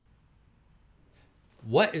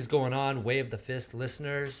What is going on, Way of the Fist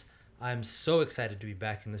listeners? I'm so excited to be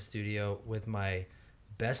back in the studio with my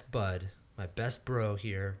best bud, my best bro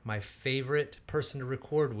here, my favorite person to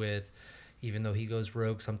record with, even though he goes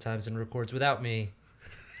rogue sometimes and records without me.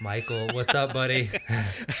 Michael, what's up, buddy?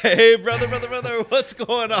 Hey, brother, what's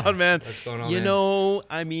going on, man? What's going on,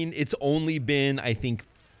 man? It's only been, I think,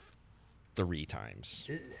 three times.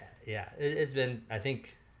 Yeah, it's been, I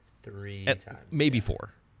think, three At, times. maybe Yeah.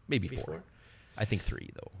 four. Maybe Maybe four. four? I think three,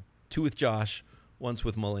 though. Two with Josh, once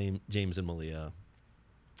with James and Malia.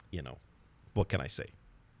 What can I say?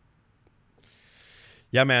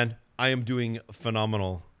 Yeah, man, I am doing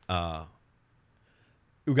phenomenal.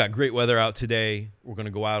 We got great weather out today. We're going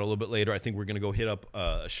to go out a little bit later. I think we're going to go hit up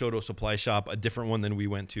a Shoto supply shop, a different one than we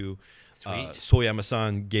went to. Sweet.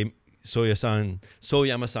 Soyama-san gave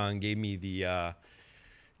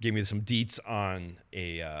me some deets on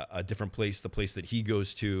a different place, the place that he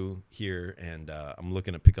goes to here, and I'm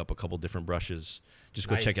looking to pick up a couple different brushes. Just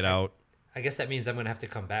go Nice. check it out. I guess that means I'm going to have to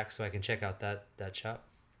come back so I can check out that shop.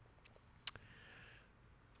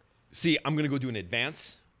 See, I'm going to go do an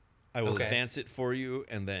advance. I will Okay. advance it for you,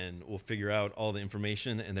 and then we'll figure out all the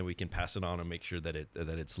information, and then we can pass it on and make sure that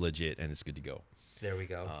it's legit and it's good to go. There we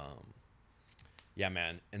go. Yeah,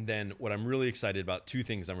 man. And then what I'm really excited about, two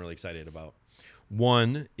things I'm really excited about.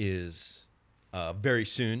 One is very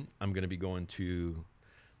soon I'm going to be going to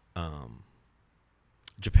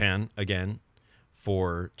Japan again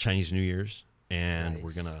for Chinese New Year's, and Nice.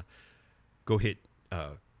 we're going to go hit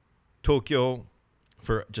Tokyo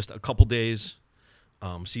for just a couple days.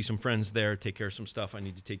 See some friends there, take care of some stuff I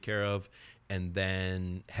need to take care of, and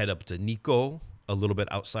then head up to Nikko, a little bit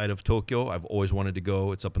outside of Tokyo. I've always wanted to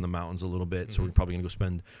go. It's up in the mountains a little bit, so we're probably going to go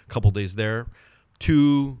spend a couple days there.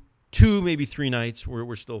 Two, maybe 3 nights.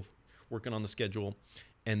 We're still working on the schedule.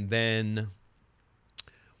 And then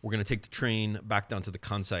we're going to take the train back down to the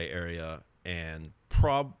Kansai area and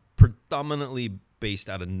predominantly based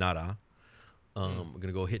out of Nara. We're going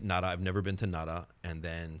to go hit Nara. I've never been to Nara, and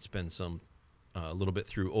then spend a little bit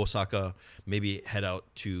through Osaka, maybe head out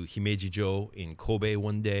to Himeji-jo in Kobe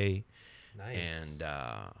one day, Nice. and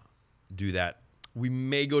do that. We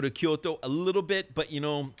may go to Kyoto a little bit, but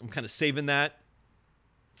I'm kind of saving that.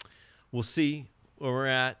 We'll see where we're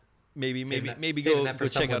at. Maybe Saving go that for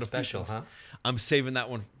check someone out a special, few things. huh? I'm saving that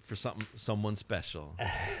one for someone special.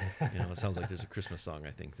 It sounds like there's a Christmas song.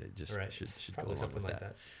 I think that just Right. should go Probably along something with like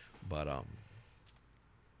that. But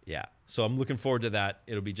yeah. So I'm looking forward to that.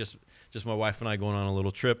 It'll be just my wife and I going on a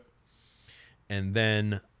little trip. And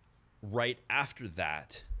then right after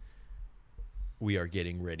that, we are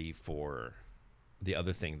getting ready for the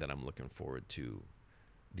other thing that I'm looking forward to,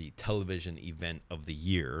 the television event of the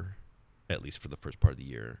year, at least for the first part of the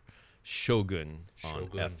year, Shogun on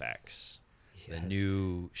Shogun. FX. The Yes.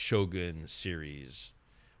 new Shogun series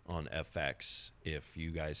on FX. If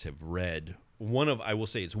you guys have read I will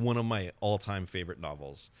say it's one of my all-time favorite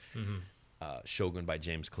novels, Shogun by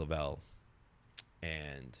James Clavell.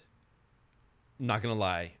 And not gonna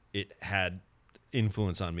lie, it had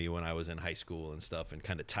influence on me when I was in high school and stuff, and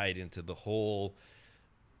kind of tied into the whole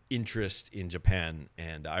interest in Japan.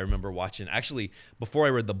 And I remember watching, actually, before I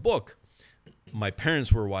read the book, my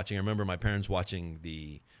parents were watching. I remember my parents watching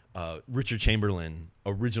the Richard Chamberlain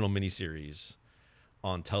original miniseries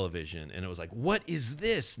on television, and it was like, what is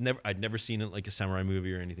this? I'd never seen it like a samurai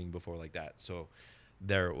movie or anything before like that. So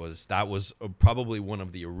there it was. That was probably one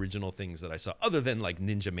of the original things that I saw, other than like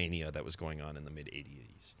Ninja Mania that was going on in the mid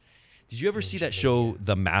 '80s. Did you ever see that show,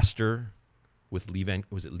 The Master, with Lee Van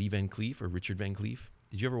Cleef or Richard Van Cleef?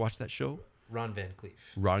 Did you ever watch that show? Ron Van Cleef.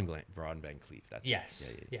 Ron Van Cleef. That's Yes.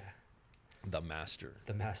 it. Yeah. The Master.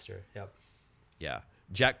 The Master. Yep. Yeah.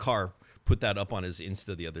 Jack Carr put that up on his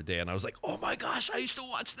Insta the other day, and I was like, oh my gosh, I used to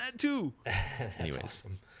watch that too. That's Anyways,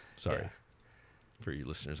 awesome. sorry Yeah. for you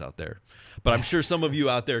listeners out there. But I'm sure some of you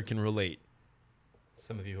out there can relate.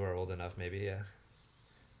 Some of you who are old enough, maybe, yeah.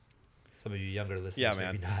 Some of you younger listeners, Yeah,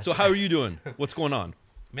 maybe man. not. So how are you doing? What's going on?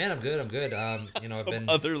 Man, I'm good. I've Some been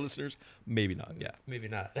other listeners, maybe not. Yeah. maybe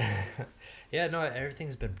not. Yeah, no,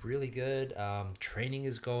 everything's been really good. Training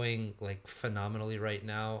is going like phenomenally right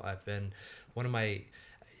now. I've been one of my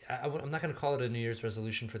I'm not going to call it a New Year's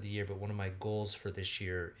resolution for the year, but one of my goals for this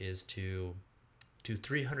year is to do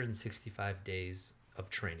 365 days of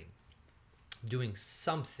training, doing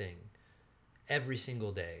something every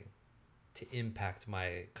single day to impact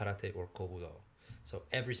my karate or kobudo. So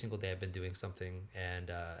every single day I've been doing something,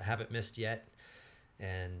 and haven't missed yet.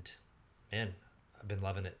 And man, I've been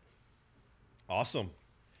loving it. Awesome.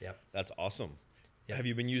 Yep. That's awesome. Yep. Have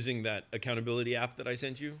you been using that accountability app that I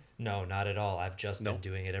sent you? No, not at all. I've just No? been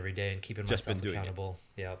doing it every day and keeping Just myself been doing it. accountable.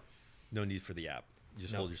 Yep. No need for the app. You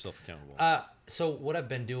just No. hold yourself accountable. So what I've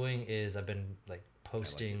been doing is I've been like I like it.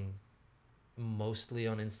 posting mostly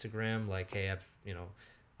on Instagram. Like, hey,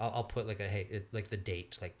 I'll put like like the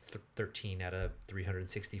date, like 13 out of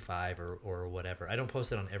 365 or whatever. I don't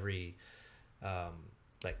post it on every um,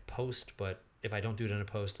 like post, but if I don't do it in a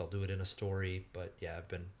post, I'll do it in a story. But yeah,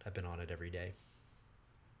 I've been on it every day.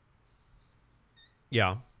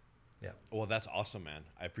 Yeah. Yeah, Well, that's awesome, man.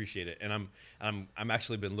 I appreciate it, and I'm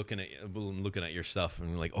actually been looking at your stuff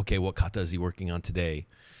and like, okay, what kata is he working on today?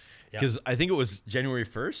 yeah, Because I think it was January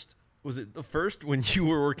 1st. Was it the first when you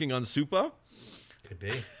were working on Supa? could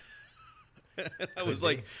be, I could was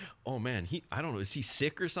like, be. oh man, I don't know, is he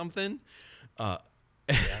sick or something? Uh,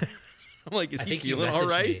 Yeah, I'm like, is I he think you feeling all messaged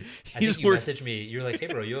right? me. I think He's you work. messaged me. You're like, hey,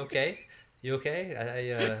 bro, you okay? You okay?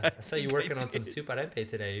 I I saw you think I working on some did. soup at Empe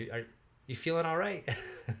today. Are you feeling all right?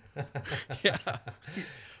 Yeah,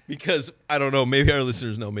 because I don't know. Maybe our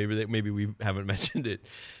listeners know. Maybe we haven't mentioned it.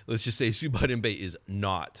 Let's just say Subadenbe is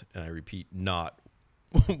not, and I repeat, not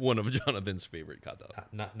one of Jonathan's favorite kata.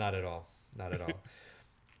 Not at all. Not at all.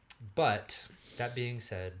 But that being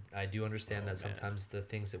said, I do understand Oh that man. sometimes the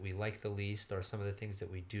things that we like the least are some of the things that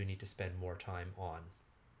we do need to spend more time on.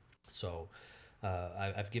 So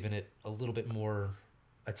I've given it a little bit more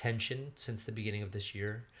attention since the beginning of this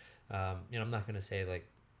year. I'm not going to say like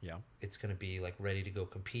Yeah. it's going to be like ready to go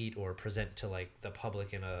compete or present to like the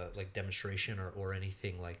public in a like demonstration or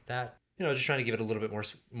anything like that. Just trying to give it a little bit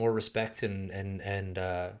more respect and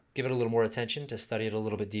give it a little more attention to study it a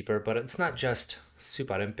little bit deeper. But it's not just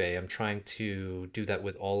Suparempe. I'm trying to do that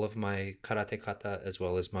with all of my karate kata as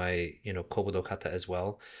well as my kobudo kata as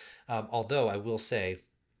well. Although I will say,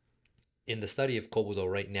 in the study of kobudo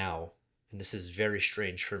right now, and this is very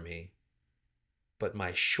strange for me, but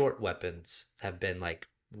my short weapons have been like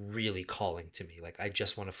really calling to me. Like I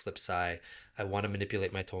just want to flip sai. I want to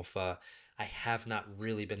manipulate my tonfa. I have not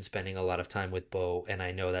really been spending a lot of time with bow, and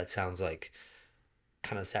I know that sounds like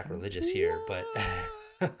kind of sacrilegious here, but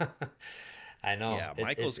What? I know Yeah, it,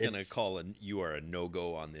 Michael's gonna it's call you are a no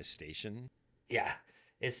go on this station. yeah,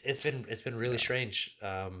 it's been really Yeah. strange.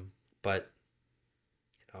 But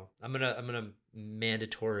I'm gonna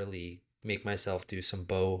mandatorily make myself do some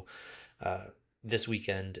bow uh this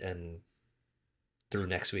weekend and through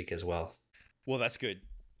next week as well. Well, that's good.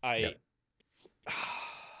 I Yep.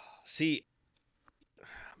 see,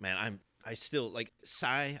 man. I still like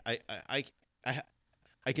Psy. I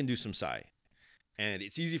I can do some Psy, and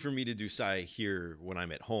it's easy for me to do Psy here when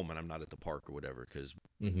I'm at home and I'm not at the park or whatever. Because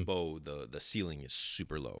Hmm. Bo, the ceiling is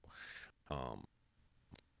super low, um,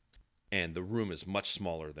 and the room is much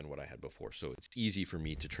smaller than what I had before. So it's easy for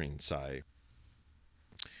me to train Psy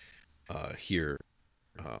here.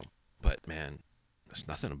 Um, but man, there's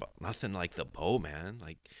nothing like the bow, man.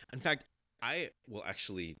 Like, in fact, I will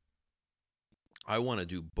actually I want to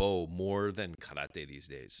do bow more than karate these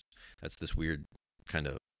days. That's this weird kind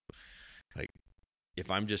of like if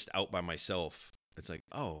I'm just out by myself, it's like,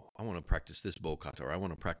 oh, I want to practice this bow kata or I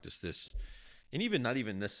want to practice this. And even not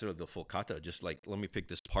even necessarily the full kata, just like let me pick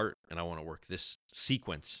this part and I want to work this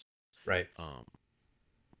sequence Right. um,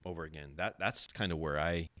 over again. That's kind of where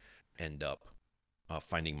I end up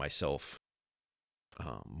finding myself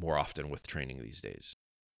more often with training these days.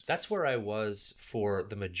 That's where I was for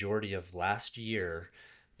the majority of last year.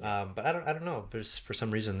 Yeah. But I don't know. There's for some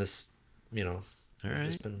reason this, you know, All I've right.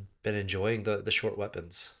 just been enjoying the short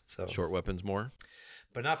weapons. So, Short weapons more.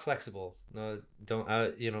 but not flexible. No, don't.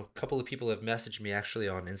 A couple of people have messaged me actually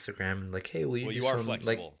on Instagram and like, hey, will you Well, do you are some like,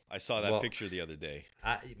 flexible. I saw that well, picture the other day.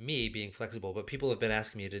 me being flexible, but people have been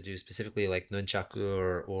asking me to do specifically like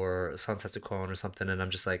nunchaku or sansatsu kon or something, and I'm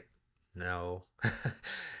just like, no,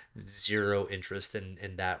 zero interest in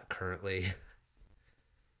that currently.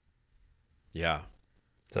 Yeah.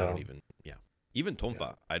 I don't So even. Yeah. Even yeah,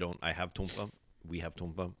 tonfa. I don't. I have tonfa. We have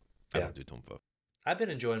tonfa. I yeah, don't do tonfa. I've been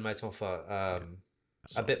enjoying my tonfa Yeah. a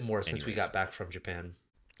So, bit more since we anyways. got back from Japan.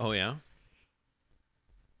 Oh yeah.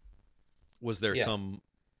 Was there Yeah,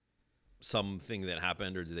 something that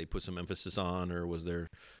happened, or did they put some emphasis on, or was there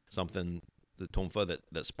something the tonfa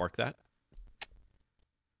that sparked that?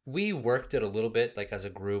 we worked it a little bit like as a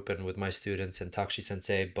group and with my students and Takshi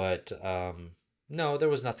Sensei, but no, there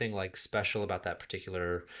was nothing like special about that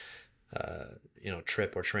particular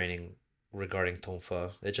trip or training regarding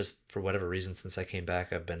tonfa. It just for whatever reason since I came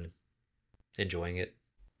back I've been enjoying it.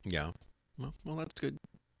 Yeah. Well, that's good.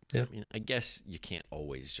 Yeah. I mean, I guess you can't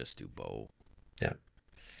always just do bow. Yeah.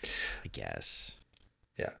 I guess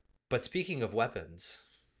Yeah. But speaking of weapons,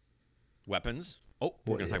 weapons. Oh,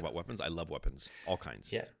 we're gonna talk yeah. about weapons. I love weapons, all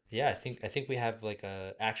kinds. Yeah. Yeah, I think we have like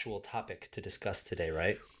a actual topic to discuss today,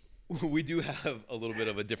 right? we do have a little bit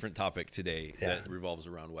of a different topic today Yeah. that revolves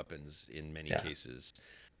around weapons in many Yeah. cases.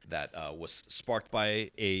 That was sparked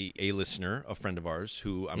by a listener, a friend of ours,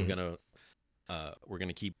 who we're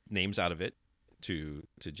gonna keep names out of it to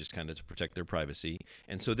just kind of to protect their privacy.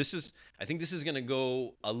 And so I think this is gonna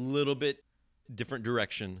go a little bit different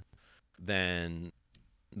direction than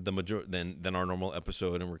than our normal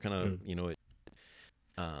episode, and we're kind of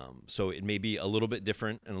so it may be a little bit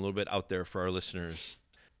different and a little bit out there for our listeners.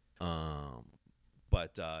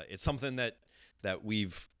 But it's something that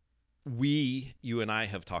you and I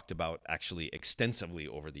have talked about actually extensively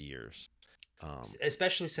over the years.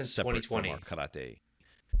 Especially since Separate 2020. from our karate.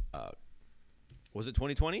 Was it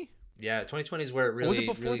 2020? Yeah, 2020 is where it really. Or was it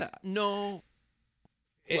before really, that? No.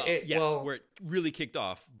 Well, where it really kicked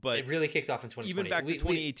off. But it really kicked off in 2020. even back to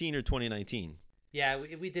 2018 or 2019. Yeah,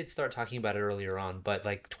 we did start talking about it earlier on, but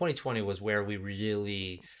like 2020 was where we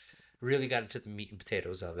really, really got into the meat and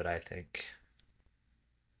potatoes of it, I think.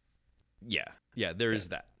 Yeah, there is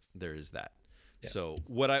that. There is that. Yeah. So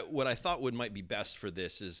what I thought might be best for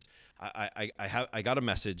this is I got a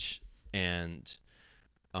message, and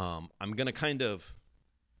I'm gonna kind of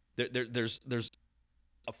there's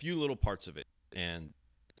a few little parts of it, and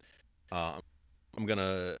I'm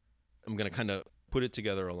gonna kind of put it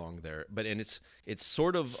together along there. But it's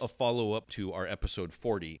sort of a follow up to our episode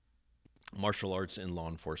 40, martial arts and law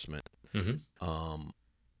enforcement. Mm-hmm.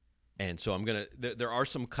 And so there are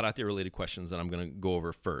some karate related questions that I'm gonna go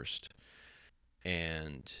over first,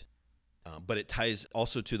 and but it ties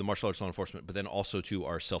also to the martial arts law enforcement, but then also to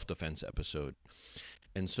our self-defense episode.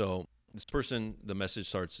 And so this person, the message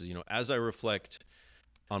starts, as I reflect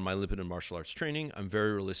on my limited martial arts training, I'm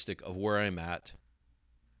very realistic of where I'm at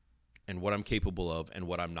and what I'm capable of and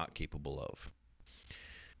what I'm not capable of.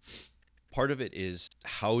 Part of it is,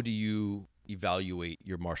 how do you evaluate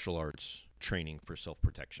your martial arts training for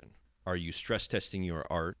self-protection? Are you stress testing your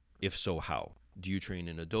art? If so, how? Do you train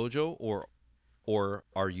in a dojo or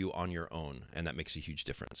are you on your own? And that makes a huge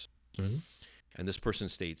difference. Mm-hmm. And this person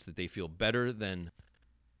states that they feel better than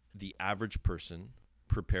the average person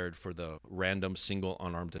prepared for the random single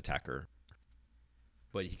unarmed attacker,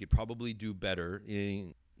 but he could probably do better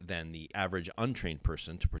than the average untrained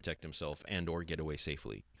person to protect himself and or get away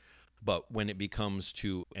safely. But when it becomes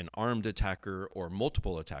to an armed attacker or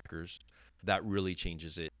multiple attackers, that really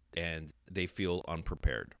changes it, and they feel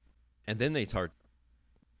unprepared. And then they talk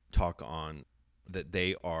on that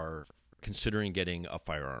they are considering getting a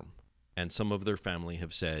firearm, and some of their family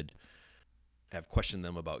have questioned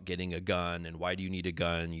them about getting a gun, and why do you need a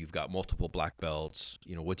gun? You've got multiple black belts.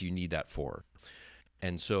 What do you need that for?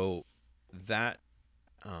 And so that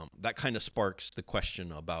kind of sparks the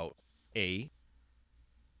question about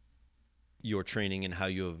your training and how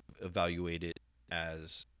you evaluate it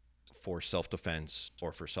as for self-defense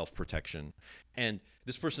or for self-protection. And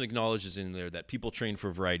this person acknowledges in there that people train for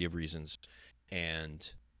a variety of reasons,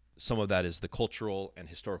 and some of that is the cultural and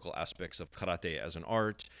historical aspects of karate as an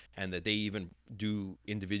art, and that they even do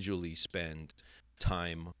individually spend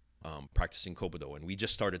time practicing kobudo. And we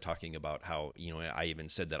just started talking about how, I even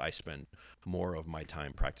said that I spend more of my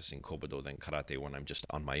time practicing kobudo than karate when I'm just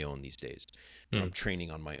on my own these days. When I'm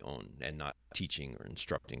training on my own and not teaching or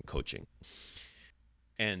instructing, coaching.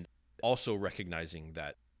 And also recognizing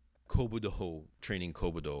that training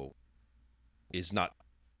kobudo is not,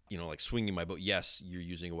 like swinging my bow. Yes, you're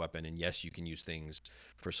using a weapon, and yes, you can use things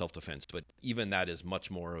for self-defense, but even that is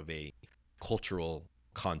much more of a cultural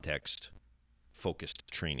context focused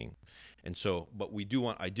training. And so, but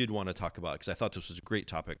I did want to talk about, because I thought this was a great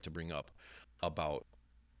topic to bring up, about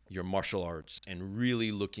your martial arts and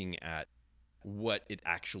really looking at what it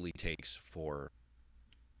actually takes for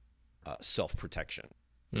self-protection.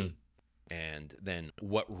 And then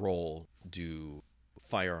what role do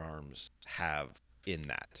firearms have in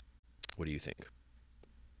that? What do you think?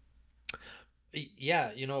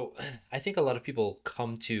 Yeah, I think a lot of people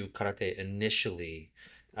come to karate initially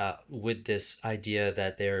with this idea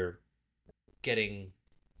that they're getting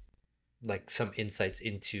like some insights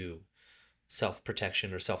into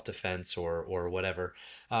self-protection or self-defense or whatever.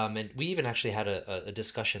 And we even actually had a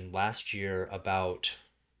discussion last year about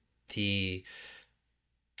the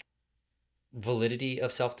validity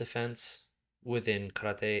of self-defense within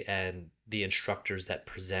karate and the instructors that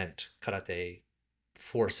present karate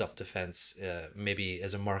for self-defense, maybe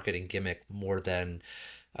as a marketing gimmick more than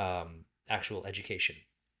actual education.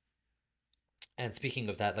 And speaking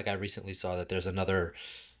of that, like I recently saw that there's another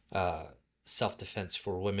self-defense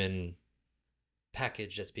for women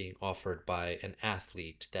package that's being offered by an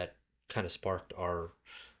athlete that kind of sparked our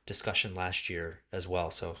discussion last year as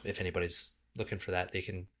well. So if anybody's looking for that, they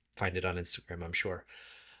can find it on Instagram, I'm sure.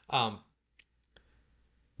 Um,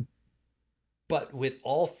 but with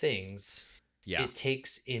all things, Yeah. it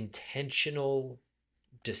takes intentional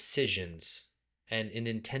decisions and an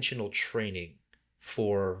intentional training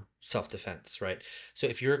for self-defense, right? So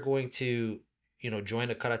if you're going to, join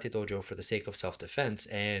a karate dojo for the sake of self-defense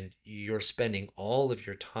and you're spending all of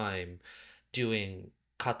your time doing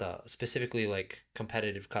kata, specifically like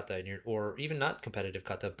competitive kata, and or even not competitive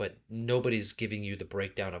kata, but nobody's giving you the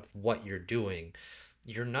breakdown of what you're doing,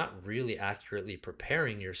 you're not really accurately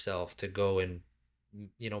preparing yourself to go and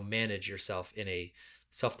manage yourself in a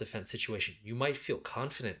self-defense situation. You might feel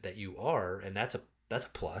confident that you are, and that's a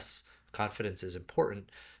plus. Confidence is important,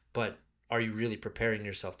 but are you really preparing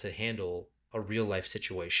yourself to handle a real life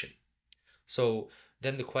situation? So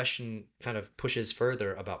then the question kind of pushes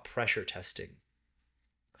further about pressure testing.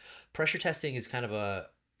 Pressure testing is kind of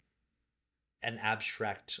an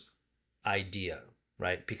abstract idea,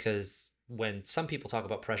 right? Because when some people talk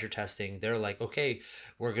about pressure testing, they're like, okay,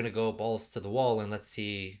 we're going to go balls to the wall and let's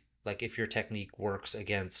see like if your technique works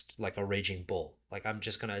against like a raging bull. Like I'm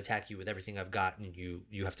just going to attack you with everything I've got and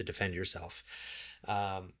you have to defend yourself.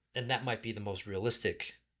 And that might be the most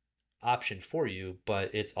realistic option for you,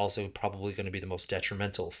 but it's also probably going to be the most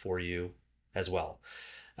detrimental for you as well.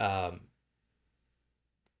 Um,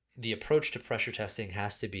 the approach to pressure testing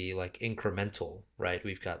has to be like incremental, right?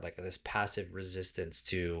 We've got like this passive resistance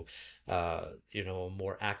to,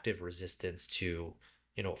 more active resistance to,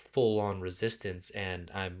 full on resistance.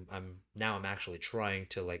 And I'm actually trying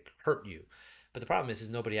to like hurt you. But the problem is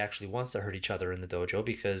nobody actually wants to hurt each other in the dojo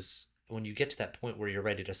because when you get to that point where you're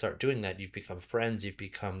ready to start doing that, you've become friends, you've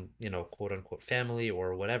become, quote unquote family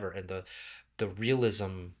or whatever. And the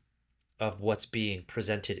realism of what's being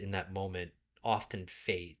presented in that moment often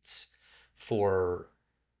fades for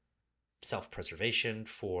self-preservation,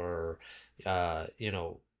 for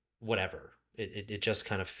whatever. It just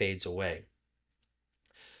kind of fades away.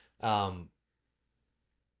 um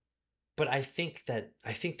but I think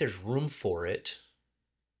there's room for it,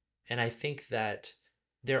 and I think that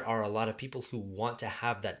there are a lot of people who want to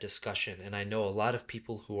have that discussion, and I know a lot of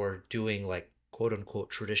people who are doing like quote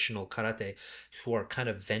unquote traditional karate who are kind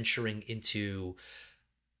of venturing into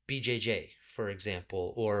BJJ, for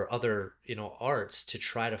example, or other, arts to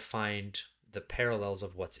try to find the parallels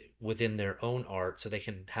of what's within their own art so they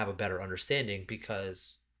can have a better understanding,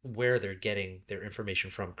 because where they're getting their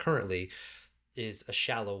information from currently is a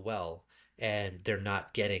shallow well, and they're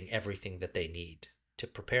not getting everything that they need to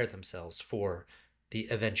prepare themselves for the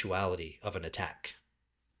eventuality of an attack.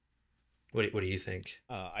 What do you think?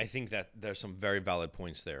 I think that there's some very valid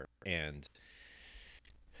points there, and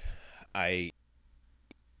I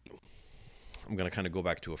I'm going to kind of go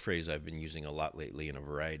back to a phrase I've been using a lot lately in a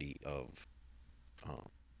variety of um,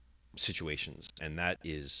 situations, and that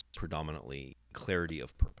is predominantly clarity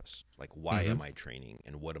of purpose. Like, why Mm-hmm. am I training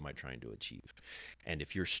and what am I trying to achieve? And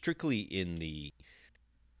if you're strictly in the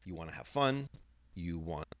you want to have fun, you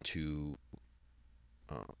want to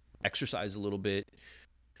uh, exercise a little bit,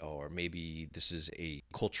 or maybe this is a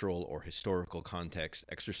cultural or historical context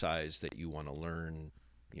exercise that you want to learn,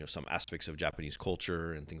 some aspects of Japanese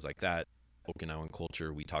culture and things like that. Okinawan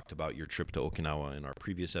culture. We talked about your trip to Okinawa in our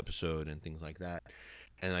previous episode and things like that.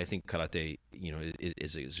 And I think karate,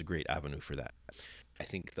 is a great avenue for that. I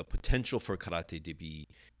think the potential for karate to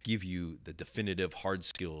give you the definitive hard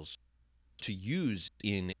skills to use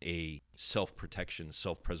in a self-protection,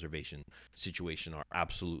 self-preservation situation are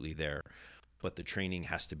absolutely there, but the training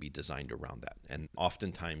has to be designed around that. And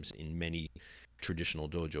oftentimes in many traditional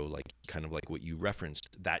dojo, like kind of like what you referenced,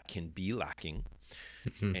 that can be lacking,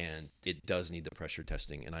 Mm-hmm. and it does need the pressure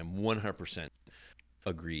testing. And I'm 100%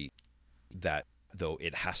 agree that, though,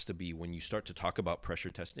 it has to be, when you start to talk about pressure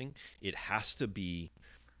testing, it has to be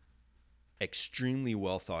extremely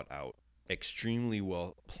well thought out, extremely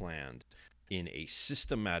well planned in a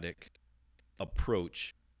systematic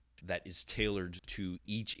approach that is tailored to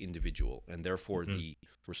each individual. And therefore, Mm-hmm. the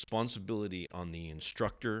responsibility on the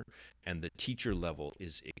instructor and the teacher level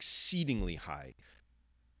is exceedingly high,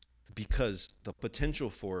 because the potential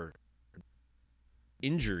for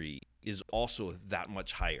injury is also that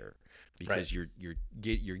much higher, Right. because you're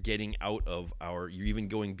getting out of you're even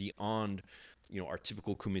going beyond our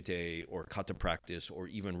typical kumite or kata practice, or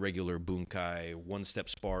even regular bunkai, one step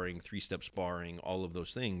sparring, three step sparring, all of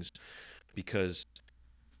those things. Because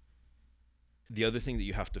the other thing that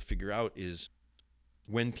you have to figure out is,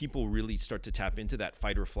 when people really start to tap into that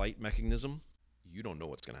fight or flight mechanism, you don't know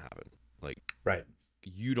what's going to happen. Like, Right.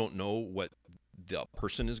 you don't know what the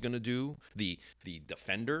person is going to do, the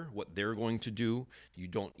defender, what they're going to do. You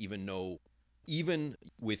don't even know, even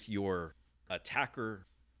with your attacker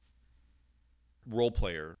role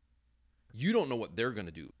player, you don't know what they're going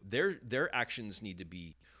to do. Their actions need to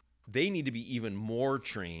be, they need to be even more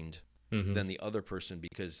trained Mm-hmm. than the other person,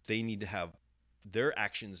 because they need to have, their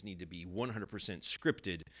actions need to be 100%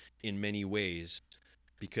 scripted in many ways,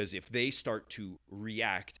 because if they start to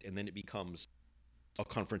react and then it becomes a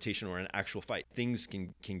confrontation or an actual fight, things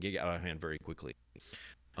can get out of hand very quickly.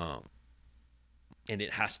 And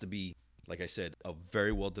it has to be, like I said, a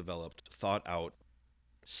very well developed, thought out,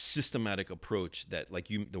 systematic approach that, like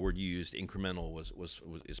you, the word you used, incremental, was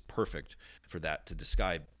is perfect for that, to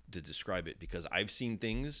describe it, because I've seen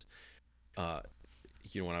things,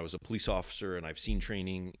 when I was a police officer, and I've seen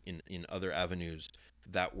training in other avenues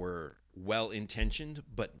that were well intentioned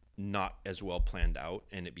but not as well planned out,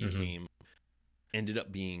 and it Mm-hmm. ended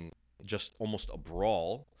up being just almost a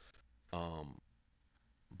brawl,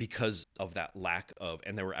 because of that lack of,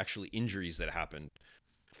 and there were actually injuries that happened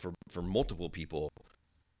for multiple people,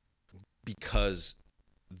 because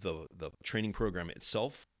the training program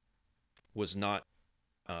itself was not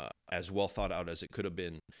as well thought out as it could have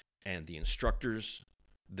been, and the instructors,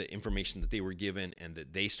 the information that they were given, and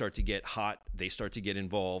that they start to get hot, they start to get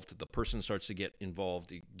involved, the person starts to get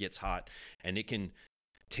involved, it gets hot, and it can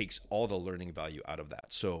takes all the learning value out of that.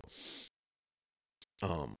 So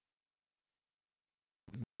um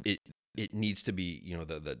it it needs to be,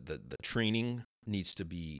 the training needs to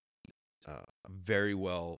be very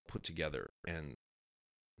well put together, and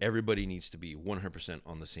everybody needs to be 100%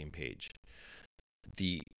 on the same page.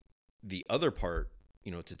 The other part,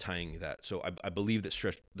 to tying that, so I believe that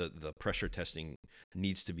the pressure testing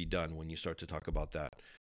needs to be done when you start to talk about that.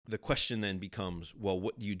 The question then becomes, well,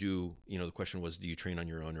 what do you do? The question was, do you train on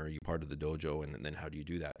your own, or are you part of the dojo? And then how do you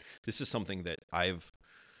do that? This is something that I've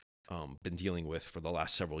been dealing with for the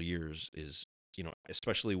last several years, is,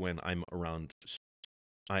 especially when I'm around,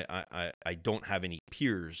 I don't have any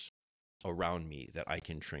peers around me that I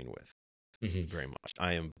can train with Mm-hmm. very much.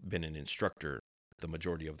 I am been an instructor the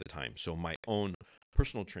majority of the time. So my own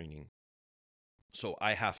personal training, so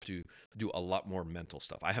I have to do a lot more mental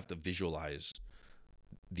stuff. I have to visualize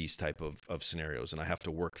these type of scenarios, and I have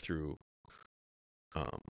to work through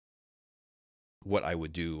um, what I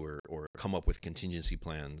would do, or come up with contingency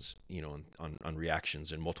plans, on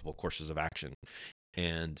reactions and multiple courses of action.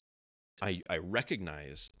 And I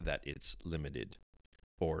recognize that it's limited,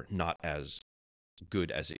 or not as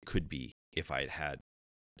good as it could be if I had,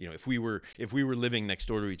 if we were living next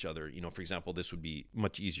door to each other, for example, this would be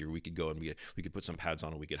much easier. We could go and we could put some pads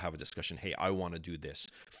on, and we could have a discussion. Hey, I want to do this.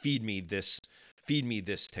 Feed me this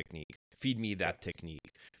technique. Feed me that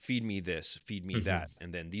technique. Feed me this. Feed me Mm-hmm. that.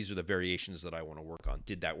 And then these are the variations that I want to work on.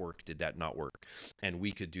 Did that work? Did that not work? And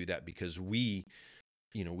we could do that because we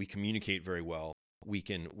communicate very well.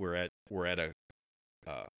 We're at a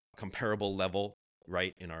comparable level,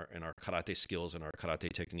 right, in our karate skills and our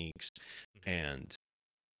karate techniques, and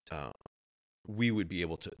we would be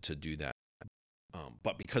able to do that.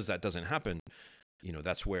 But because that doesn't happen,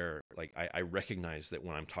 that's where, like, I recognize that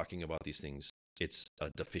when I'm talking about these things, it's a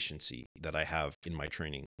deficiency that I have in my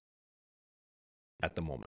training at the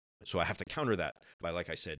moment. So I have to counter that by, like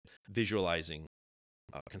I said, visualizing,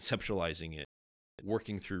 conceptualizing it,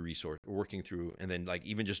 working through, and then, like,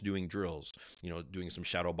 even just doing drills, doing some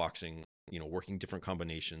shadow boxing, working different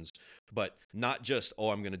combinations, but not just, oh,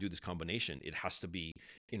 I'm going to do this combination. It has to be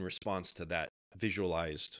in response to that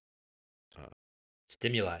visualized uh,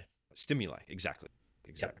 Stimuli. stimuli. Exactly.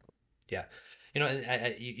 Yep. Yeah.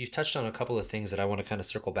 You've touched on a couple of things that I want to kind of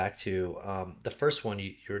circle back to. The first one,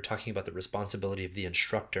 you were talking about the responsibility of the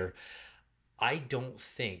instructor. I don't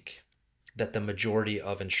think that the majority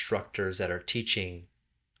of instructors that are teaching,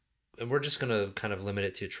 and we're just going to kind of limit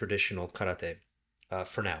it to traditional karate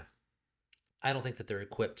for now. I don't think that they're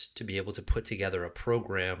equipped to be able to put together a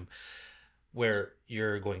program where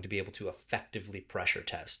you're going to be able to effectively pressure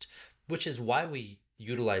test, which is why we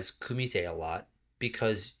utilize kumite a lot,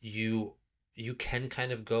 because you can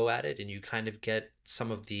kind of go at it and you kind of get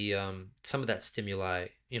some of that stimuli,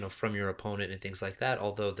 from your opponent and things like that,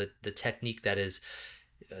 although the technique that is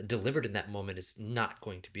delivered in that moment is not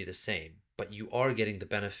going to be the same, but you are getting the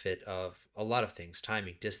benefit of a lot of things: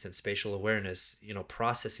 timing, distance, spatial awareness,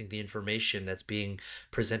 processing the information that's being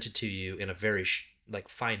presented to you in a very like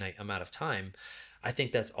finite amount of time. I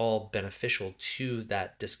think that's all beneficial to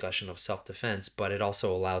that discussion of self-defense, but it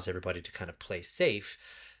also allows everybody to kind of play safe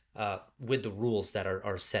with the rules that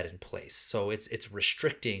are set in place. So it's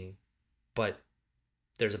restricting, but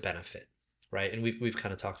there's a benefit, right? And we've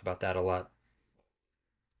kind of talked about that a lot,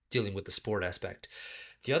 dealing with the sport aspect.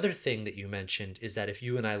 The other thing that you mentioned is that if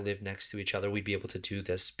you and I live next to each other, we'd be able to do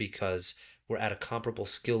this because we're at a comparable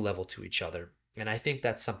skill level to each other. And I think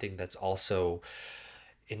that's something that's also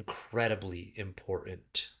incredibly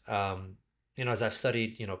important. As I've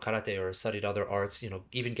studied, karate or studied other arts,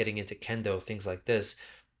 even getting into kendo, things like this,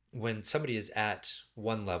 when somebody is at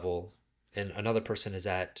one level and another person is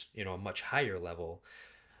at, a much higher level,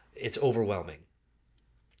 it's overwhelming.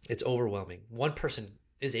 It's overwhelming. One person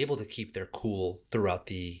is able to keep their cool throughout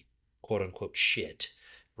the quote unquote shit,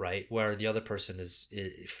 right? Where the other person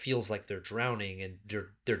it feels like they're drowning and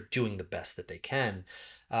they're doing the best that they can.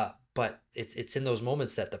 But it's in those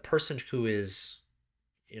moments that the person who is,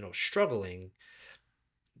 struggling,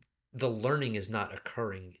 the learning is not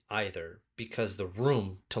occurring either because the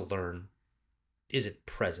room to learn isn't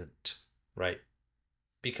present, right?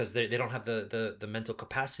 Because they don't have the mental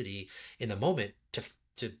capacity in the moment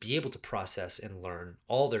to be able to process and learn.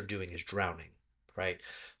 All they're doing is drowning, right?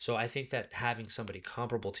 So I think that having somebody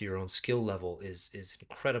comparable to your own skill level is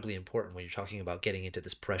incredibly important when you're talking about getting into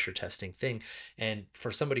this pressure testing thing. And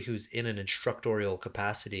for somebody who's in an instructorial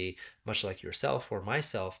capacity, much like yourself or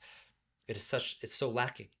myself, it's so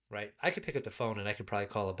lacking, right? I could pick up the phone and I could probably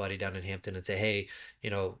call a buddy down in Hampton and say, hey,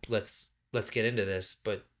 let's get into this,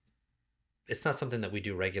 but it's not something that we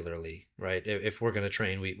do regularly, right? If we're going to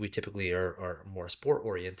train, we typically are more sport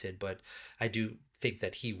oriented, but I do think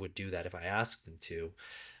that he would do that if I asked him to.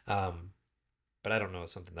 Um, but I don't know,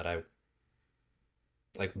 it's something that I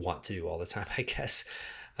like want to do all the time, I guess,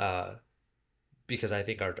 uh, because I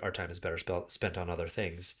think our time is better spent on other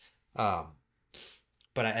things. Um,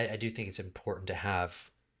 but I do think it's important to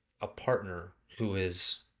have a partner who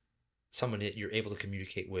is someone that you're able to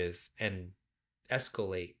communicate with and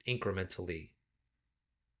escalate incrementally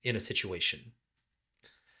in a situation.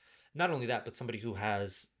 Not only that, but somebody who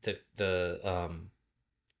has the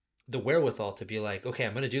wherewithal to be like, okay,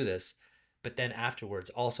 I'm going to do this, but then afterwards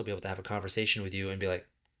also be able to have a conversation with you and be like,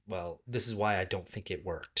 well, this is why I don't think it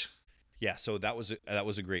worked. Yeah, so that was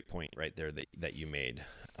a great point right there that you made,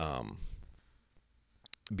 um,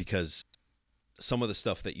 because some of the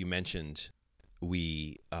stuff that you mentioned,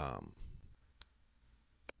 we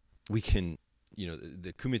we can,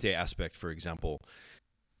 the kumite aspect, for example,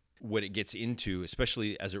 what it gets into,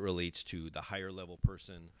 especially as it relates to the higher level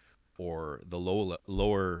person or the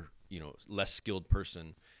lower, less skilled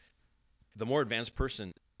person, the more advanced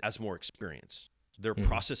person has more experience. They're Mm-hmm.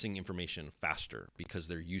 processing information faster because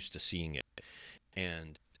they're used to seeing it.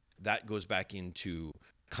 And that goes back into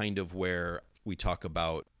kind of where we talk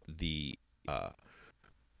about uh,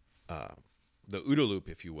 the OODA loop,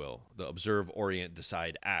 if you will, the observe, orient,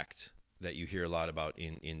 decide, act that you hear a lot about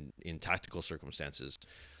in tactical circumstances.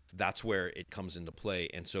 That's where it comes into play.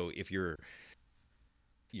 And so if you're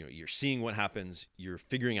seeing what happens, you're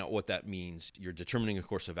figuring out what that means, you're determining a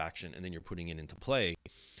course of action, and then you're putting it into play,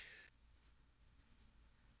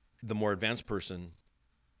 the more advanced person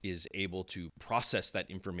is able to process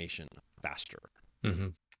that information faster. Mm-hmm.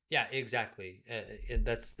 Yeah, exactly.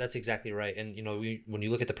 That's exactly right. And when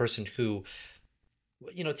you look at the person who,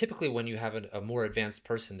 typically when you have a more advanced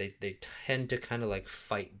person, they tend to kind of like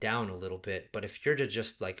fight down a little bit. But if you're to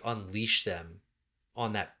just like unleash them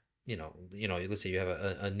on that, let's say you have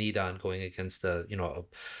a Nidan going against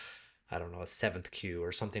I don't know, a seventh Q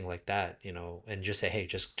or something like that, and just say, hey,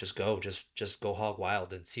 just go, just go hog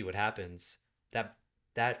wild and see what happens. That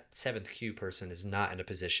that seventh Q person is not in a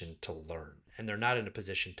position to learn, and they're not in a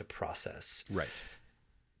position to process. Right.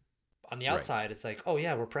 On the Right. outside, it's like, oh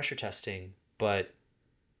yeah, we're pressure testing, but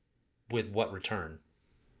with what return?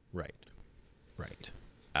 Right. Right.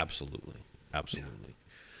 Absolutely. Yeah. Absolutely.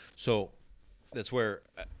 So that's where,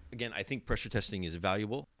 again, I think pressure testing is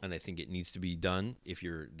valuable, and I think it needs to be done if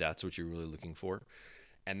that's what you're really looking for.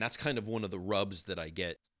 And that's kind of one of the rubs that I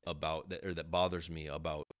get about that, or that bothers me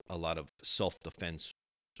about a lot of self-defense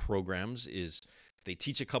programs, is they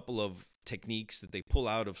teach a couple of techniques that they pull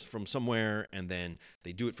out of from somewhere, and then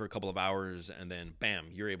they do it for a couple of hours, and then bam,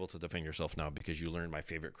 you're able to defend yourself now because you learned my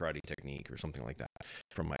favorite karate technique or something like that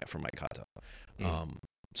from my kata. Mm.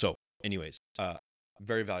 So anyways,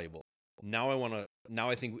 very valuable. Now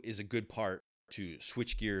I think is a good part to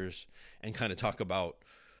switch gears and kind of talk about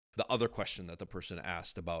the other question that the person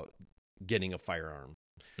asked about getting a firearm.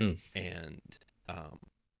 Mm. And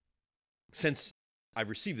since I've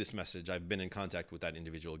received this message, I've been in contact with that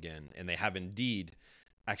individual again, and they have indeed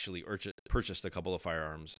actually purchased a couple of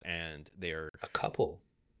firearms, and they're A couple.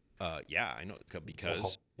 yeah, I know, Oh,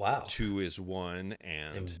 because wow. two is one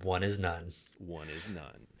and And one is none. one is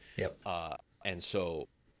none. Yep. And so,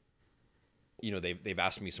 they've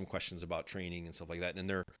asked me some questions about training and stuff like that, and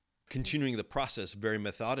they're continuing the process very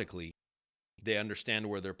methodically. They understand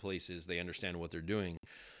where their place is. They understand what they're doing.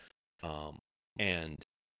 And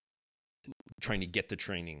trying to get the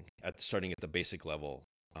training starting at the basic level,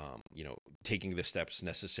 taking the steps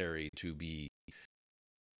necessary to be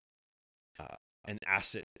an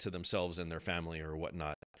asset to themselves and their family or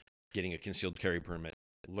whatnot, getting a concealed carry permit,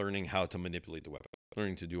 learning how to manipulate the weapon,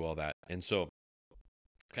 learning to do all that. And so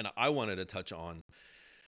kind of I wanted to touch on,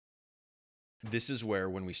 this is where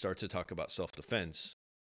when we start to talk about self-defense,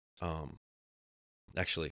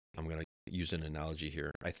 actually, I'm going to use an analogy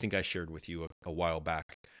here. I think I shared with you a while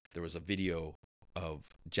back, there was a video of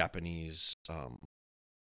Japanese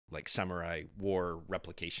like samurai war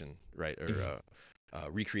replication, right? Or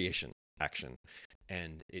recreation action.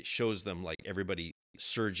 And it shows them like everybody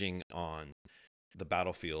surging on the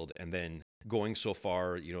battlefield and then going so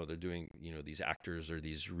far, they're doing, these actors or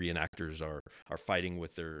these reenactors are fighting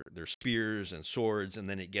with their spears and swords. And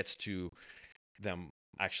then it gets to them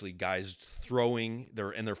actually guys throwing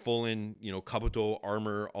they're full in, kabuto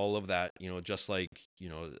armor, all of that, just like,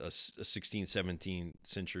 a 16th, 17th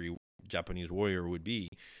century Japanese warrior would be.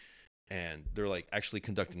 And they're like actually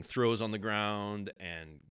conducting throws on the ground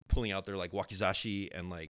and pulling out their like wakizashi and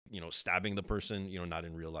like, stabbing the person, not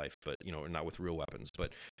in real life, but, not with real weapons,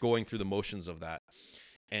 but going through the motions of that.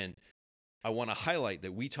 And I want to highlight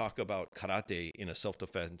that we talk about karate in a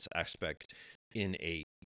self-defense aspect in a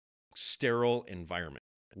sterile environment.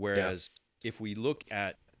 Whereas if we look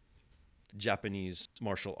at Japanese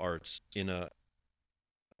martial arts in a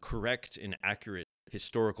correct and accurate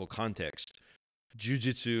historical context,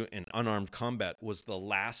 Jiu-jitsu and unarmed combat was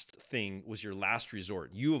your last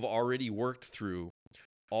resort. You have already worked through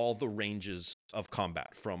all the ranges of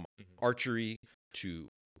combat, from archery to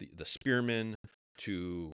the spearman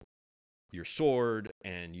to your sword,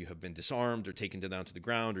 and you have been disarmed or taken down to the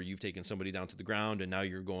ground, or you've taken somebody down to the ground, and now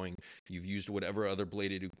you've used whatever other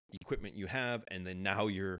bladed equipment you have, and then now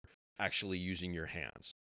you're actually using your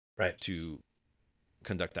hands to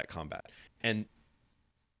conduct that combat. And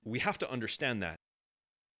we have to understand that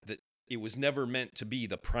it was never meant to be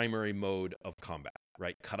the primary mode of combat,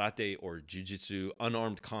 right? Karate or jiu-jitsu,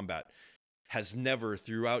 unarmed combat, has never,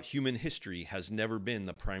 throughout human history, has never been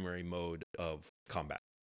the primary mode of combat.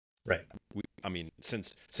 Right.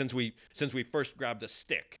 Since we first grabbed a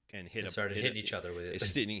stick and started hitting each other with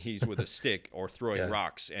it, he's with a stick or throwing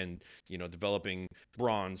rocks and developing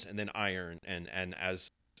bronze and then iron, and as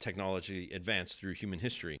technology advanced through human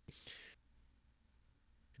history,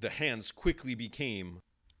 the hands quickly became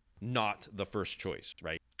not the first choice,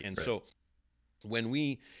 right? And so when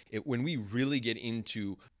we really get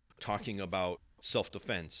into talking about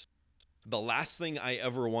self-defense, the last thing I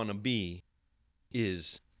ever want to be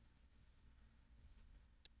is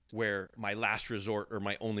where my last resort or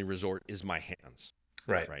my only resort is my hands.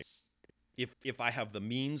 Right. If I have the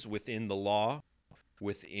means within the law,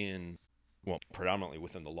 predominantly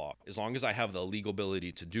within the law, as long as I have the legal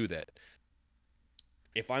ability to do that,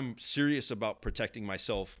 if I'm serious about protecting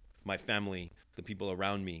myself, my family, the people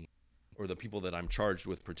around me, or the people that I'm charged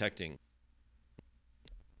with protecting,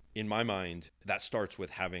 in my mind, that starts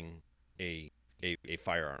with having a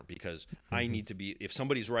firearm, because I need to be, if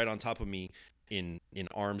somebody's right on top of me in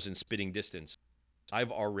arms and spitting distance,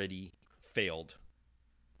 I've already failed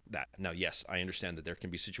that. Now, yes, I understand that there can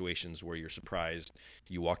be situations where you're surprised,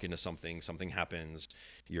 you walk into something happens,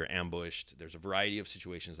 you're ambushed. There's a variety of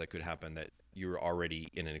situations that could happen that you're already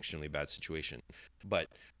in an extremely bad situation. But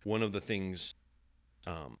one of the things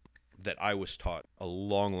that I was taught a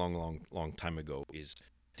long time ago is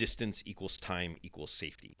distance equals time equals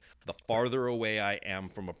safety. The farther away I am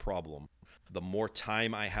from a problem, the more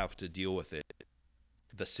time I have to deal with it,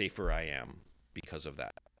 the safer I am because of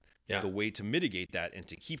that. Yeah. The way to mitigate that and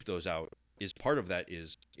to keep those out is part of that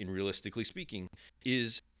is, in realistically speaking,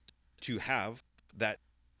 is to have that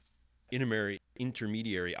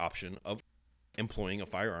intermediary option of employing a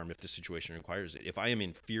firearm if the situation requires it. If I am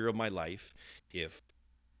in fear of my life, if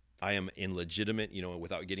I am in legitimate,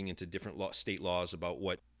 without getting into different state laws about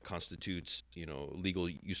what constitutes, legal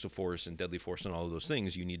use of force and deadly force and all of those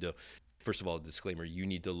things, you need to, first of all, a disclaimer, you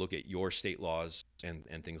need to look at your state laws and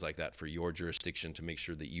things like that for your jurisdiction to make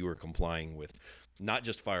sure that you are complying with not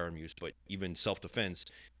just firearm use, but even self-defense,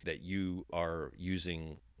 that you are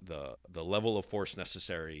using the level of force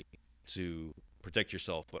necessary to protect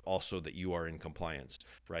yourself, but also that you are in compliance,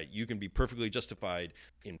 right? You can be perfectly justified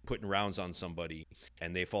in putting rounds on somebody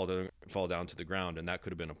and they fall down to the ground, and that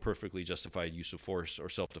could have been a perfectly justified use of force or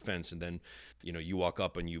self-defense, and then you walk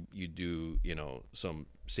up and you do some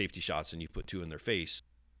safety shots and you put two in their face.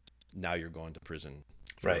 Now you're going to prison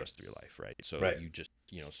for the rest of your life, right? So you just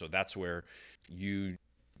so that's where you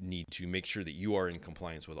need to make sure that you are in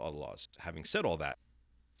compliance with all the laws. Having said all that,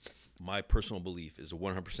 my personal belief is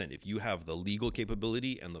 100%. If you have the legal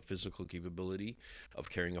capability and the physical capability of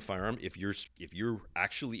carrying a firearm, if you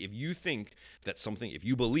think that something, if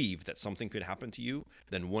you believe that something could happen to you,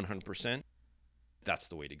 then 100%, that's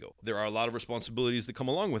the way to go. There are a lot of responsibilities that come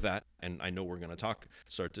along with that, and I know we're going to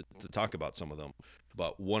start to talk about some of them,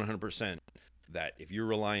 but 100%, that if you're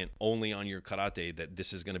reliant only on your karate, that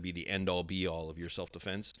this is going to be the end all be all of your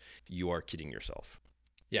self-defense, you are kidding yourself.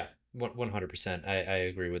 Yeah, 100%. I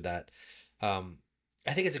agree with that.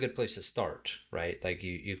 I think it's a good place to start, right? Like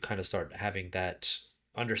you kind of start having that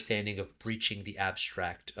understanding of breaching the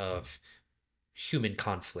abstract of human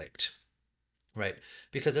conflict, right?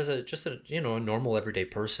 Because as a normal everyday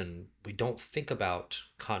person, we don't think about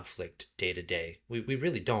conflict day to day. We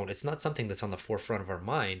really don't. It's not something that's on the forefront of our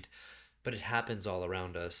mind, but it happens all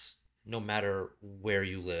around us, no matter where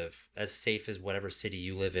you live, as safe as whatever city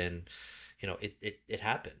you live in. It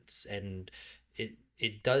happens, and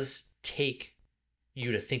it does take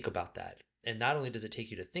you to think about that. And not only does it take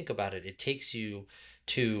you to think about it, it takes you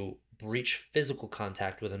to breach physical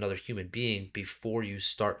contact with another human being before you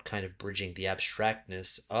start kind of bridging the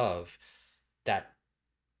abstractness of that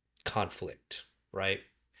conflict, right?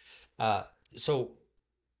 So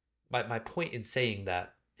my point in saying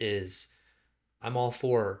that is, I'm all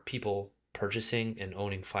for people purchasing and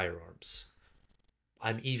owning firearms.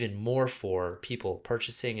 I'm even more for people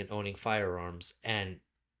purchasing and owning firearms and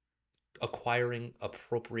acquiring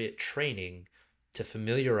appropriate training to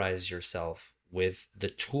familiarize yourself with the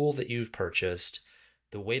tool that you've purchased,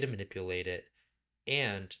 the way to manipulate it,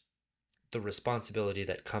 and the responsibility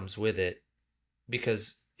that comes with it.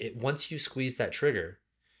 Because once you squeeze that trigger,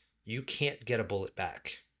 you can't get a bullet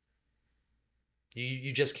back.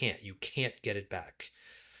 You just can't. You can't get it back.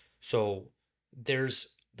 So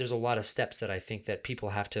there's a lot of steps that I think that people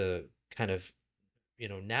have to kind of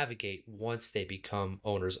navigate once they become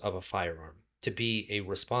owners of a firearm, to be a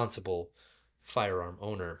responsible firearm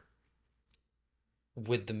owner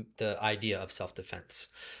with the idea of self-defense,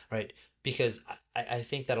 right? Because I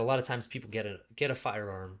think that a lot of times people get a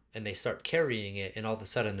firearm and they start carrying it, and all of a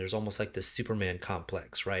sudden there's almost like this Superman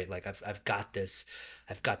complex, right? Like I've got this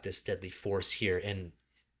deadly force here, and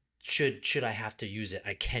should I have to use it,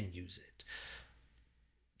 I can use it.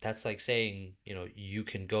 That's like saying, you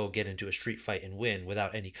can go get into a street fight and win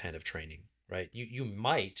without any kind of training, right? You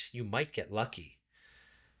might get lucky,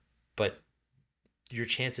 but your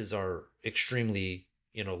chances are extremely,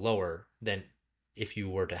 lower than if you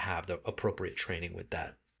were to have the appropriate training with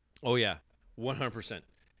that. Oh yeah, 100%.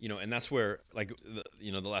 And that's where, like,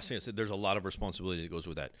 the last thing I said, there's a lot of responsibility that goes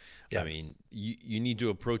with that. Yeah. I mean, you need to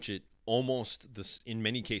approach it almost this, in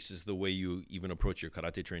many cases, the way you even approach your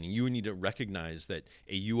karate training. You need to recognize that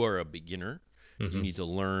you are a beginner. Mm-hmm. You need to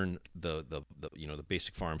learn the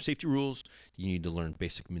basic firearm safety rules. You need to learn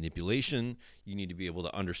basic manipulation. You need to be able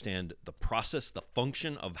to understand the process, the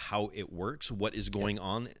function of how it works, what is going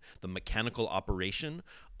on, the mechanical operation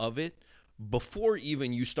of it, before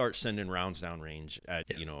even you start sending rounds downrange at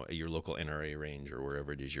at your local NRA range or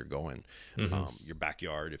wherever it is you're going, your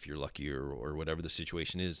backyard if you're lucky, or whatever the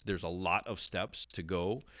situation is. There's a lot of steps to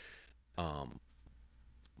go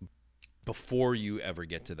before you ever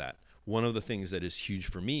get to that. One of the things that is huge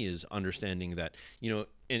for me is understanding that,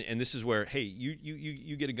 and this is where, hey,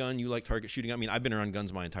 you get a gun, you like target shooting. I mean, I've been around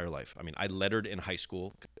guns my entire life. I mean, I lettered in high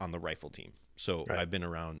school on the rifle team. So right. I've been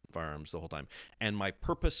around firearms the whole time. And my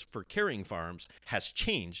purpose for carrying firearms has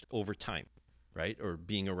changed over time, right? Or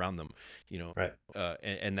being around them, right.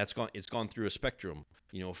 And it's gone through a spectrum,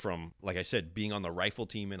 from, like I said, being on the rifle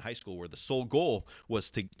team in high school, where the sole goal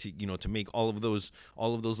was to make all of those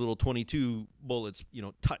little 22 bullets,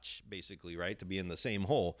 touch, basically, right? To be in the same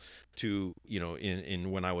hole, to,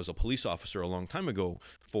 in when I was a police officer a long time ago,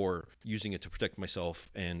 for using it to protect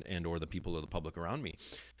myself and or the people of the public around me.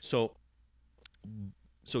 So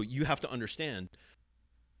you have to understand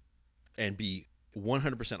and be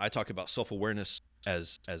 100%. I talk about self-awareness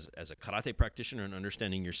as a karate practitioner, and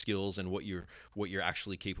understanding your skills and what you're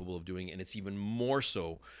actually capable of doing. And it's even more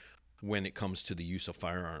so when it comes to the use of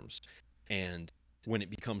firearms, and when it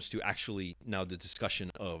becomes to actually now the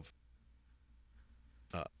discussion of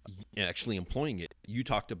actually employing it. You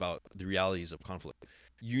talked about the realities of conflict.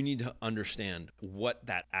 You need to understand what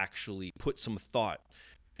that actually, put some thought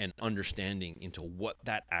and understanding into what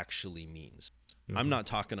that actually means. Mm-hmm. I'm not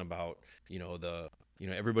talking about,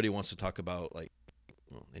 everybody wants to talk about, like,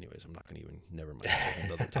 well, anyways, I'm not going to even, never mind, that's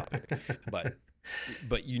another topic.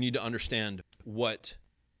 But you need to understand what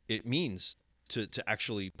it means to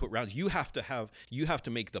actually put rounds. You have to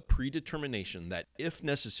make the predetermination that if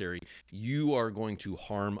necessary, you are going to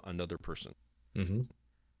harm another person. Mm-hmm.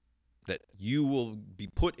 that you will be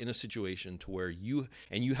put in a situation to where you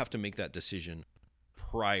have to make that decision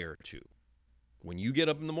prior to. When you get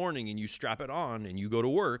up in the morning and you strap it on and you go to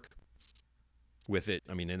work with it,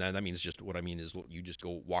 I mean, and that means just what I mean is you just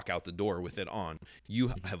go walk out the door with it on.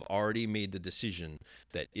 You have already made the decision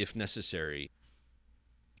that if necessary,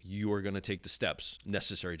 you are going to take the steps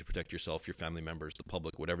necessary to protect yourself, your family members, the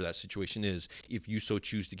public, whatever that situation is, if you so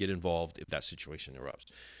choose to get involved, if that situation erupts.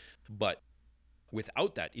 But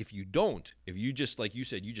without that, if you don't, if you just, like you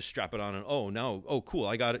said, you just strap it on and cool,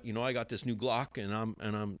 I got it, I got this new Glock and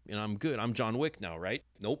I'm good. I'm John Wick now, right?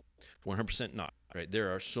 Nope, 100% not. Right?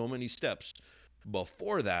 There are so many steps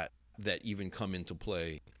before that even come into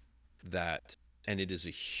play and it is a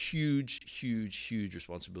huge, huge, huge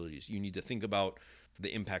responsibility. You need to think about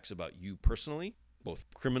the impacts about you personally, both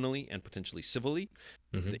criminally and potentially civilly,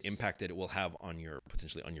 the impact that it will have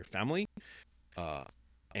potentially on your family,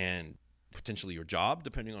 and potentially your job,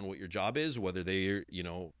 depending on what your job is, whether they're,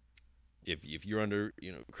 if you're under,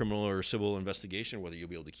 criminal or civil investigation, whether you'll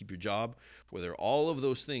be able to keep your job, whether all of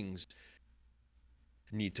those things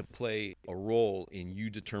need to play a role in you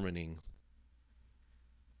determining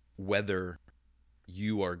whether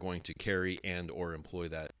you are going to carry and or employ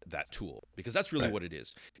that tool, because that's really what it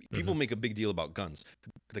is. People make a big deal about guns.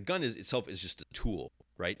 The gun itself is just a tool,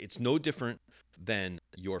 right? It's no different than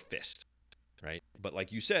your fist, right? But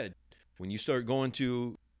like you said, when you start going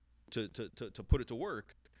to put it to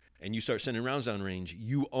work and you start sending rounds down range,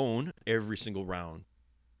 you own every single round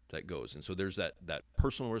that goes. And so there's that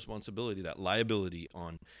personal responsibility, that liability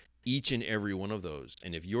on each and every one of those.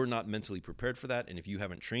 And if you're not mentally prepared for that, and if you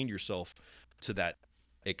haven't trained yourself to that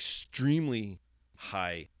extremely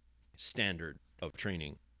high standard of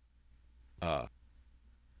training,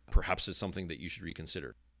 perhaps it's something that you should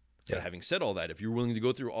reconsider. Yeah. But having said all that, if you're willing to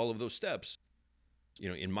go through all of those steps,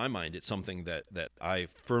 in my mind, it's something that I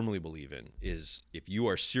firmly believe in, is if you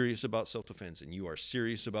are serious about self-defense and you are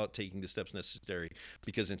serious about taking the steps necessary,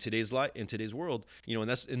 because in today's world, and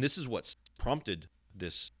this is what's prompted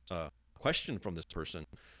this question from this person.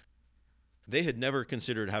 They had never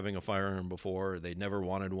considered having a firearm before. They never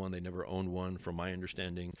wanted one. They never owned one, from my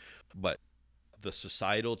understanding. But the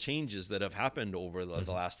societal changes that have happened over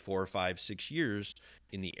the last 4 or 5, 6 years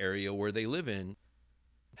in the area where they live in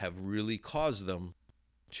have really caused them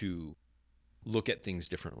to look at things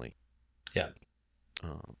differently. Yeah.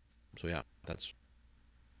 So yeah, that's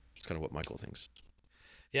kind of what Michael thinks.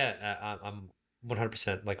 Yeah, I'm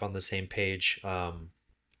 100% like on the same page. And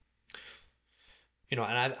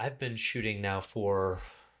I've been shooting now for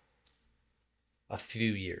a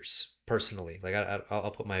few years personally. Like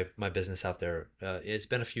I'll put my business out there. It's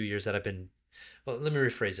been a few years that I've been, well, let me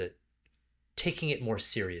rephrase it, taking it more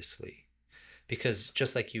seriously. Because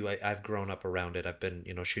just like you, I've grown up around it. I've been,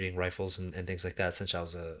 shooting rifles and things like that since I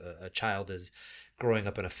was a child. Is growing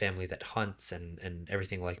up in a family that hunts and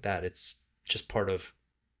everything like that. It's just part of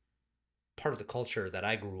the culture that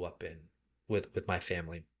I grew up in with my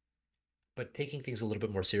family. But taking things a little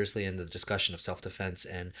bit more seriously in the discussion of self-defense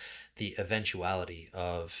and the eventuality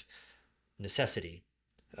of necessity,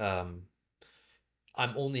 I'm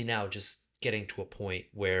only now just getting to a point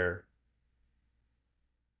where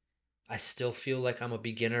I still feel like I'm a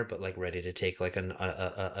beginner, but like ready to take like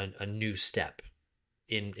a new step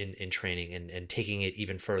in training and taking it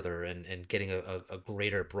even further and getting a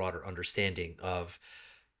greater, broader understanding of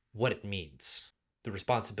what it means, the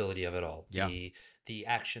responsibility of it all, yeah. the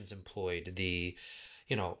actions employed,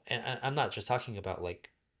 and I'm not just talking about like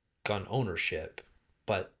gun ownership,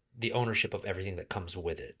 but the ownership of everything that comes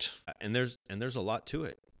with it. And there's a lot to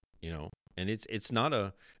it, and it's not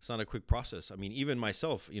a quick process. I mean, even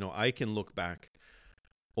myself, I can look back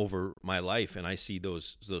over my life and I see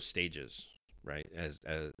those stages, right?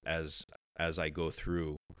 As I go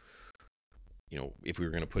through, if we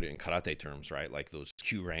were going to put it in karate terms, right? Like those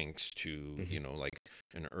Q ranks to, like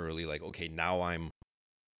an early, like, okay, now I'm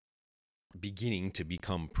beginning to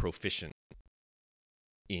become proficient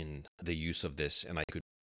in the use of this. And I could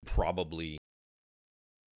probably,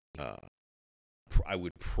 I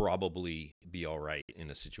would probably be all right in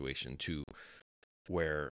a situation too,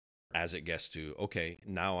 where as it gets to, okay,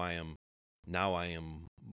 now I am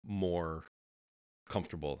more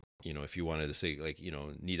comfortable, if you wanted to say like,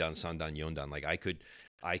 nidan, sandan, yondan, like I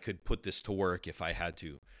could put this to work if I had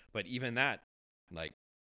to. But even that, like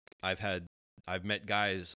I've met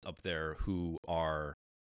guys up there who are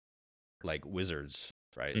like wizards,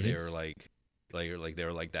 right? They're like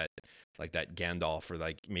they're like that Gandalf, or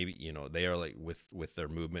like maybe, they are like with their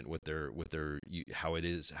movement, with their how it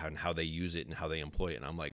is, how they use it and how they employ it. And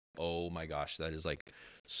I'm like, oh my gosh, that is like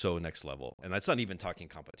so next level. And that's not even talking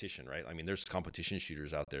competition, right? I mean, there's competition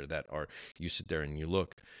shooters out there that are, you sit there and you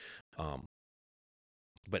look, um,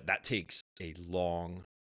 but that takes a long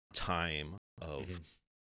time of, Hmm.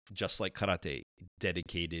 just like karate,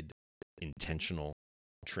 dedicated, intentional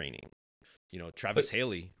training. You know, But Travis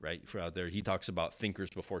Haley, right, for out there, he talks about thinkers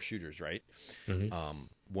before shooters, right? hmm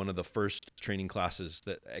One of the first training classes,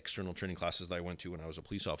 that external training classes that I went to when I was a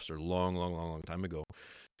police officer, long time ago,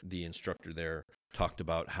 the instructor there talked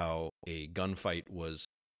about how a gunfight was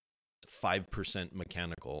 5%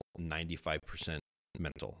 mechanical, 95%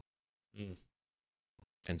 mental. mm,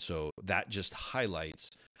 And so that just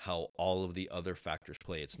highlights how all of the other factors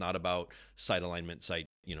play. It's not about sight alignment, sight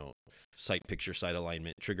picture, sight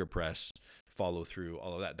alignment, trigger press, follow through,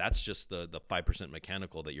 all of that. That's just the 5%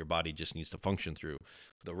 mechanical that your body just needs to function through.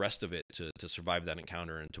 The rest of it to survive that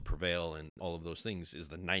encounter and to prevail and all of those things is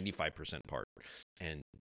the 95% part. And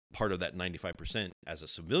part of that 95% as a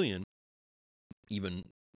civilian, even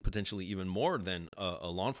potentially even more than a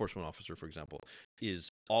law enforcement officer, for example, is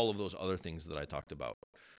all of those other things that I talked about.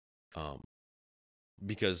 Um,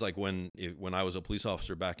 because like when I was a police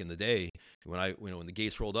officer back in the day, when the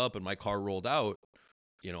gates rolled up and my car rolled out,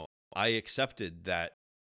 I accepted that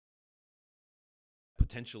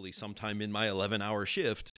potentially sometime in my 11-hour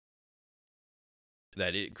shift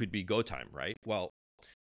that it could be go time, right? Well,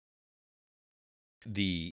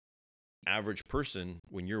 the average person,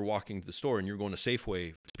 when you're walking to the store and you're going to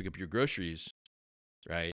Safeway to pick up your groceries,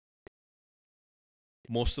 right?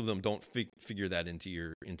 Most of them don't figure that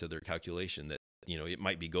into their calculation that it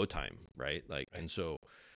might be go time, right? Like, right. and so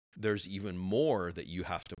there's even more that you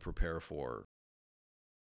have to prepare for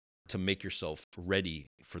to make yourself ready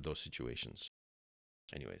for those situations.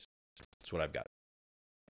 Anyways, that's what I've got.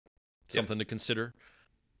 Yep. Something to consider.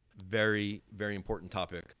 Very, very important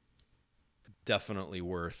topic. Definitely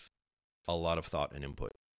worth a lot of thought and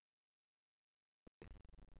input.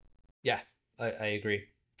 Yeah, I agree.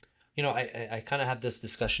 I kind of have this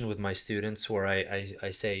discussion with my students where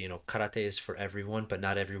I say, karate is for everyone, but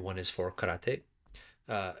not everyone is for karate.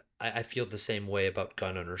 I feel the same way about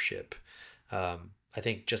gun ownership. I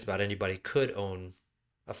think just about anybody could own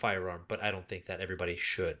a firearm, but I don't think that everybody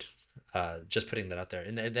should. Just putting that out there,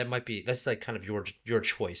 and that might be that's like kind of your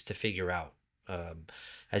choice to figure out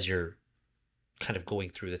as you're kind of going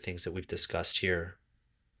through the things that we've discussed here.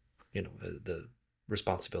 The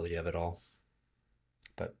responsibility of it all.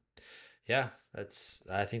 But yeah,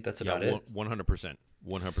 I think that's Yeah, about it. 100%.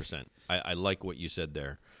 100%. I like what you said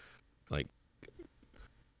there. Like,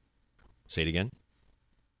 say it again.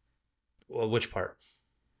 Well, which part?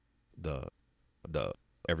 The the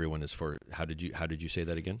everyone is for, how did you say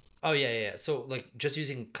that again? Oh yeah. So like just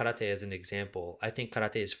using karate as an example, I think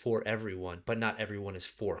karate is for everyone, but not everyone is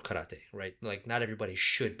for karate, right? Like not everybody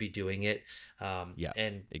should be doing it. Yeah,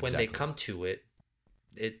 And when they exactly. come to it,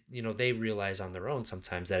 they realize on their own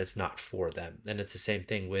sometimes that it's not for them. And it's the same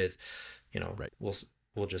thing with, you know, Right. we'll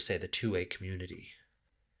we'll just say the 2A community.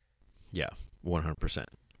 Yeah, 100%.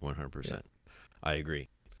 Yeah. 100%. I agree.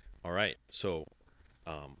 All right. So,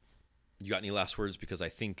 um, you got any last words? Because I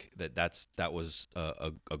think that was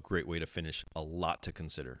a great way to finish. A lot to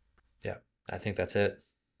consider. Yeah. I think that's it.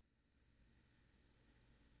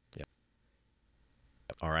 Yeah.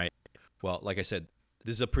 All right. Well, like I said,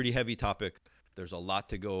 this is a pretty heavy topic. There's a lot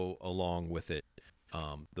to go along with it.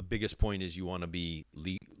 The biggest point is you want to be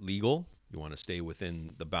legal. You want to stay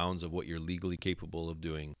within the bounds of what you're legally capable of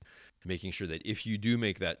doing, making sure that if you do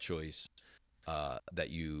make that choice, that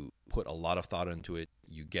you put a lot of thought into it,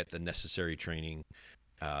 you get the necessary training,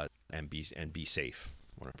 and be safe.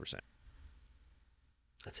 100%.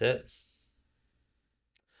 That's it.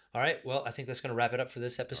 All right. Well, I think that's going to wrap it up for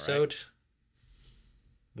this All right. episode.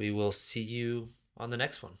 We will see you on the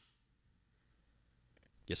next one.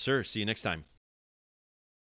 Yes, sir. See you next time.